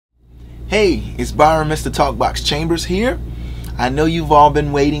Hey, it's Byron Mr. Talkbox Chambers here. I know you've all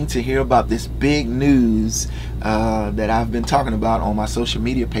been waiting to hear about this big news that I've been talking about on my social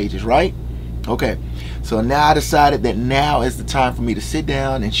media pages, right? Okay, so now I decided that now is the time for me to sit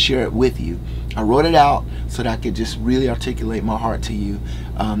down and share it with you. I wrote it out so that I could just really articulate my heart to you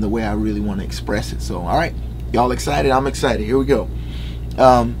the way I really want to express it. So, all right, y'all excited? I'm excited. Here we go.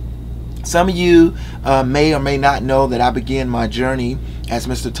 Some of you may or may not know that I began my journey as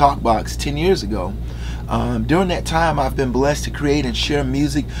Mr. Talkbox 10 years ago. During that time, I've been blessed to create and share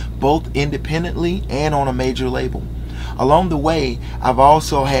music both independently and on a major label. Along the way, I've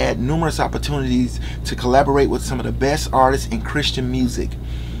also had numerous opportunities to collaborate with some of the best artists in Christian music.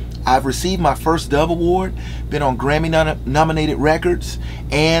 I've received my first Dove Award, been on Grammy-nominated records,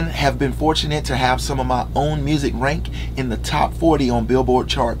 and have been fortunate to have some of my own music rank in the top 40 on Billboard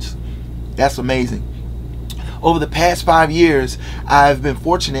charts. That's amazing. Over the past 5 years, I've been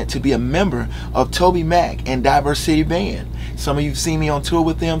fortunate to be a member of TobyMac and DiverCity band. Some of you have seen me on tour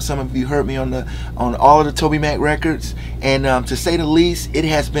with them. Some of you heard me on all of the TobyMac records. And to say the least, it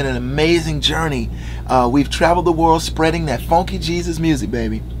has been an amazing journey. We've traveled the world spreading that funky Jesus music,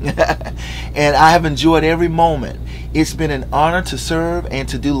 baby. And I have enjoyed every moment. It's been an honor to serve and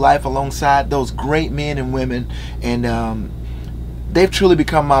to do life alongside those great men and women. And they've truly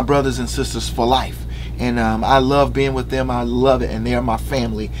become my brothers and sisters for life. And I love being with them. I love it. And they're my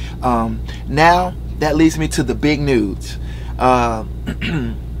family. Now, that leads me to the big news. After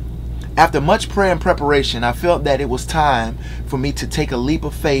much prayer and preparation, I felt that it was time for me to take a leap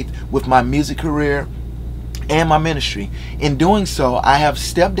of faith with my music career and my ministry. In doing so, I have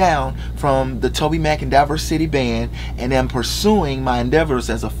stepped down from the TobyMac and DiverCity band and am pursuing my endeavors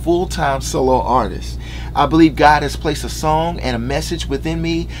as a full-time solo artist. I believe God has placed a song and a message within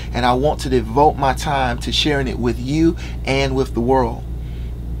me, and I want to devote my time to sharing it with you and with the world.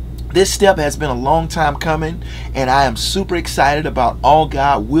 This step has been a long time coming, and I am super excited about all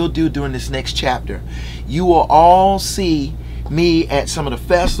God will do during this next chapter. You will all see me at some of the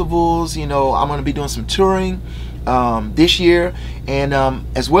festivals. You know, I'm going to be doing some touring this year, and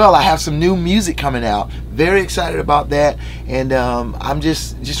as well, I have some new music coming out. Very excited about that, and I'm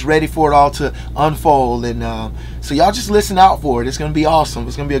just ready for it all to unfold. And so y'all just listen out for it. It's going to be awesome.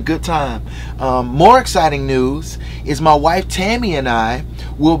 It's going to be a good time. More exciting news is my wife Tammy and I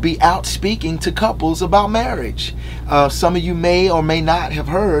will be out speaking to couples about marriage. Some of you may or may not have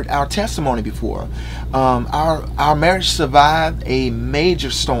heard our testimony before. Our marriage survived a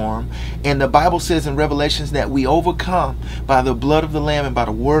major storm, and the Bible says in Revelations that we overcome by the blood of the Lamb and by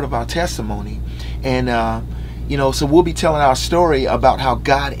the word of our testimony. And you know, so we'll be telling our story about how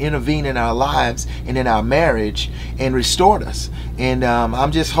God intervened in our lives and in our marriage and restored us. And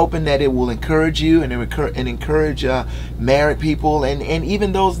I'm just hoping that it will encourage you and encourage married people and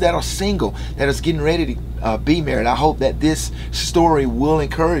even those that are single, that is getting ready to be married. I hope that this story will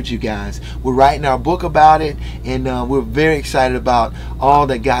encourage you guys. We're writing our book about it, and we're very excited about all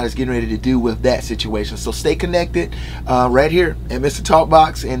that God is getting ready to do with that situation. So stay connected right here at Mr.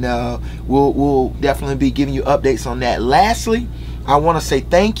 Talkbox, and we'll definitely be giving you updates on that. Lastly, I want to say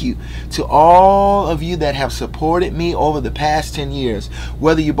thank you to all of you that have supported me over the past 10 years.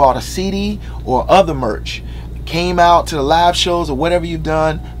 Whether you bought a CD or other merch, came out to the live shows, or whatever you've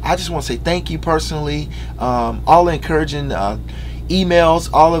done, I just want to say thank you personally. All the encouraging emails,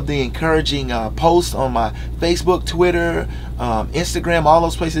 all of the encouraging posts on my Facebook, Twitter, Instagram, all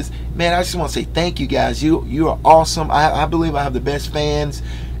those places. Man, I just want to say thank you guys. You are awesome. I believe I have the best fans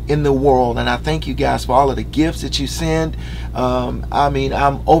in the world, and I thank you guys for all of the gifts that you send. I mean,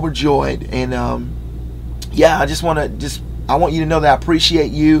 I'm overjoyed, and yeah, I want you to know that I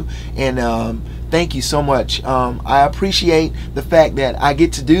appreciate you, and thank you so much. I appreciate the fact that I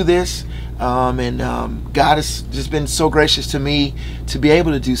get to do this, and God has just been so gracious to me to be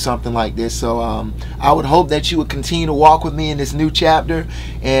able to do something like this. So I would hope that you would continue to walk with me in this new chapter,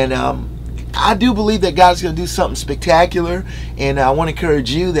 and I do believe that God's going to do something spectacular. And I want to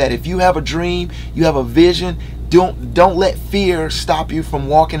encourage you that if you have a dream, you have a vision, don't let fear stop you from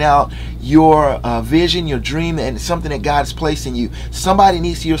walking out your vision, your dream, and something that God's placed in you. Somebody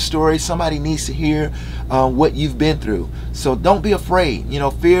needs to hear your story. Somebody needs to hear what you've been through. So don't be afraid. You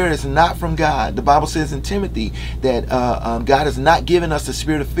know, fear is not from God. The Bible says in Timothy that God has not given us the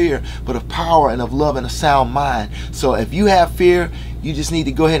spirit of fear, but of power and of love and a sound mind. So if you have fear, you just need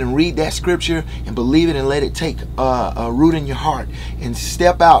to go ahead and read that scripture and believe it and let it take a root in your heart and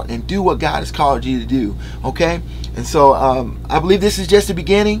step out and do what God has called you to do. Okay? And so I believe this is just the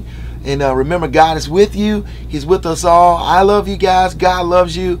beginning. And remember, God is with you. He's with us all. I love you guys. God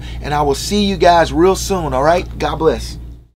loves you. And I will see you guys real soon. All right? God bless.